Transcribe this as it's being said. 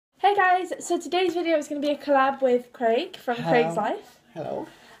guys, so today's video is going to be a collab with Craig from Craig's Life. Hello.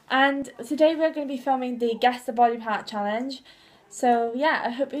 And today we're going to be filming the Guess the Body Part challenge. So yeah, I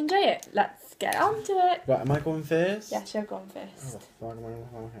hope you enjoy it. Let's get on to it. Right, am I going first? Yes, you're going first. Oh,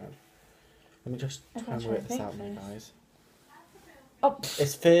 wrong head. Let me just try and work this out, my guys. Oh.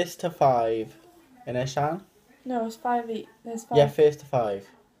 It's first to 5. In a Shan? No, it's 5 each. There's 5. Yeah, first to 5.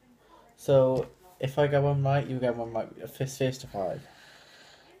 So, if I get one right, you get one right. First to 5.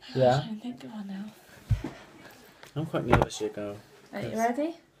 Yeah? I'm trying to think of one now. I'm quite nervous you go. Are you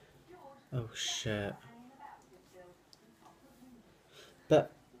ready? Oh, shit.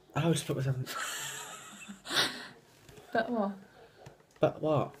 But, I was put myself. But what? But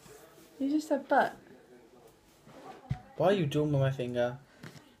what? You just said but. Why are you doing with my finger?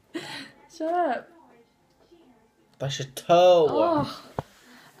 Shut up. That's your toe. Oh.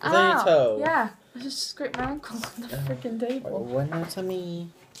 Is that your toe? Yeah. I just scraped my ankle on the freaking table. Right, 1 to me.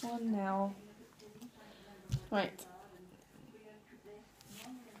 1 now. Right.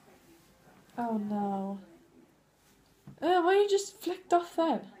 Oh no. Why you just flicked off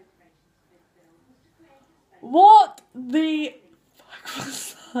then? What the fuck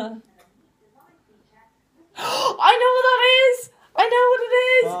was that? I know what that is! I know what it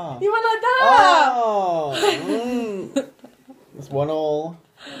is! Oh. You went like that! Oh! It's 1-1.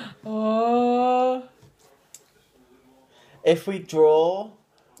 Oh. If we draw,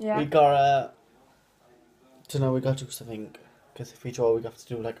 Yeah. we gotta. We gotta do something. Because if we draw, we have to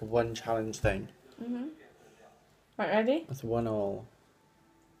do like a 1 challenge thing. Right, ready? It's 1-1.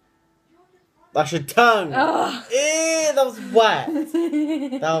 That's your tongue! Oh. Ew, that was wet!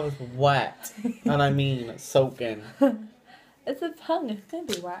 That was wet. And I mean, soaking. It's a tongue, it's gonna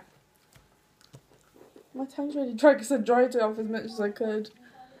be wet. My tongue's really dry because I dried it off as much as I could.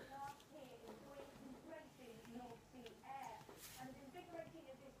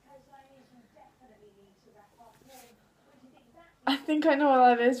 I think I know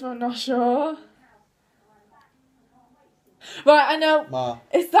what that is, but I'm not sure. Right, I know. Ma.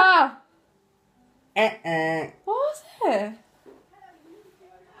 It's that. What What was it?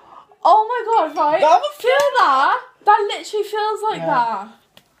 Oh my god, right? That was Feel that? That literally feels like that.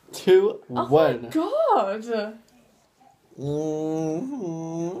 2-1. Oh my god.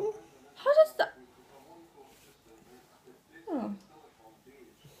 How does that... Oh.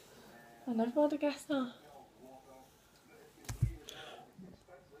 I never would have guessed that.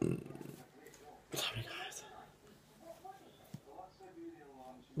 Sorry, guys.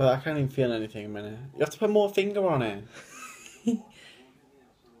 But I can't even feel anything a minute. You have to put more finger on it.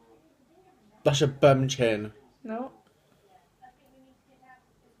 That's your bum chin. No.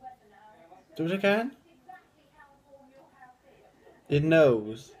 Do it again. Your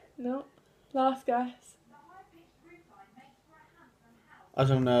nose. No. Last guess. I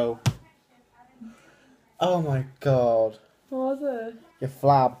don't know. Oh my god. What was it? Your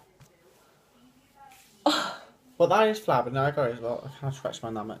flab. Well, that is flab, and now I got it as well. I can't stretch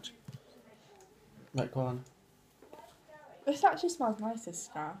mine that much. Right, go on. This actually smells nice, this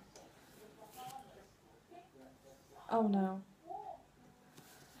scar. Oh no.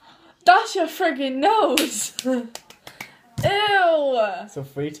 That's your friggin' nose! Ew! So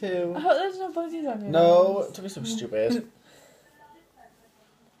 3-2. I hope there's no bodies on your No, nose. don't be so stupid.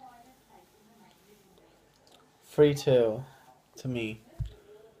 3-2 to me.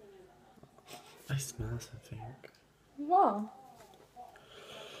 I smell something. What?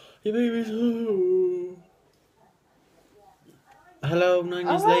 Your baby's home. Hello, 9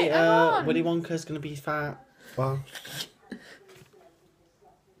 years Alright, later. hang on. Willy Wonka's gonna be fat. Well.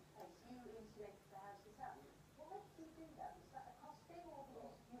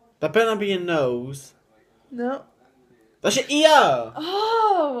 That better not be your nose. No. That's your ear!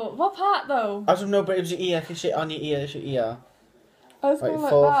 Oh! What part though? I don't know, but it was your ear. If you shit on your ear, it's your ear. I was Right, going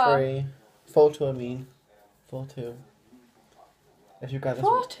like that. 4-3. 4-2, I mean. 4-2. If you got this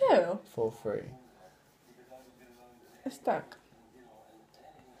 4-2? 4-3. It's stuck.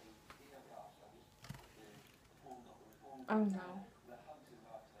 Oh no.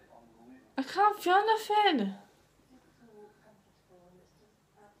 I can't feel nothing.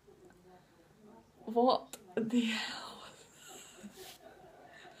 What the hell?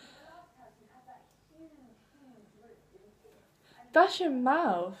 That's your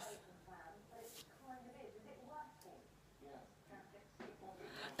mouth.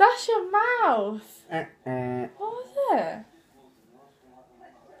 That's your mouth. What was it?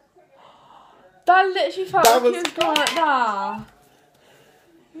 That literally felt That like was it was going like that.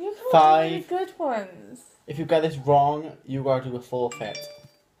 You got 5. really good ones. If you get this wrong, you gotta do a forfeit.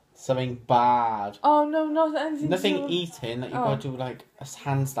 Something bad. Oh no, not anything. Nothing eating. You've got to do like a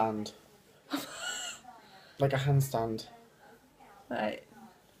handstand. Like a handstand. Right.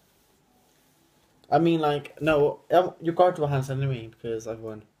 I mean, like, no, you've got to do a handstand anyway because I've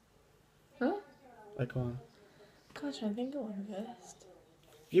won. Huh? Like, go on. God, I think of one first.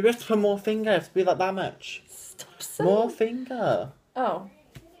 You have to put more finger. You have to be like that much. Stop saying. More finger. Oh.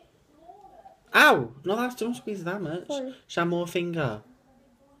 Ow! No, that's don't squeeze that much. Sorry. Show more finger.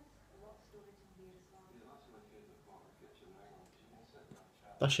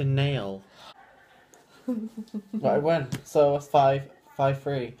 That's your nail. Right, I win. So it's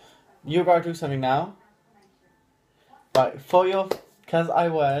 5-3. You gotta do something now. Right, because I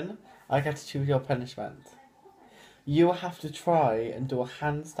won, I get to choose your punishment. You have to try and do a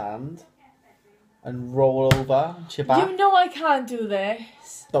handstand and roll over to your back. You know I can't do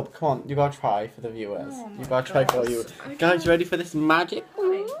this. No, come on, you gotta try for the viewers. Oh You gotta try for you. Guys, you ready for this magic?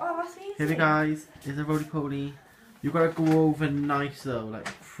 Oh, that's easy. Here we go, guys. Here's a roly poly. You gotta go over nice though, like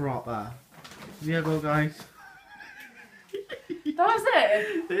proper. Here we go, guys. That was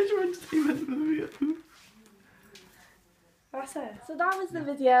it? There's your entertainment for the video. That's it. So that was the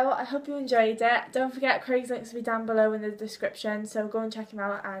video. I hope you enjoyed it. Don't forget Craig's links will be down below in the description, so go and check him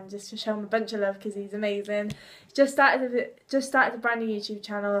out and just to show him a bunch of love because he's amazing. Just started a brand new YouTube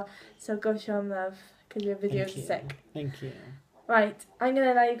channel, so go show him love because your videos are sick. Thank you. Right, I'm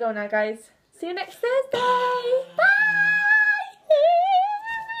gonna let you go now, guys. See you next Thursday. Bye.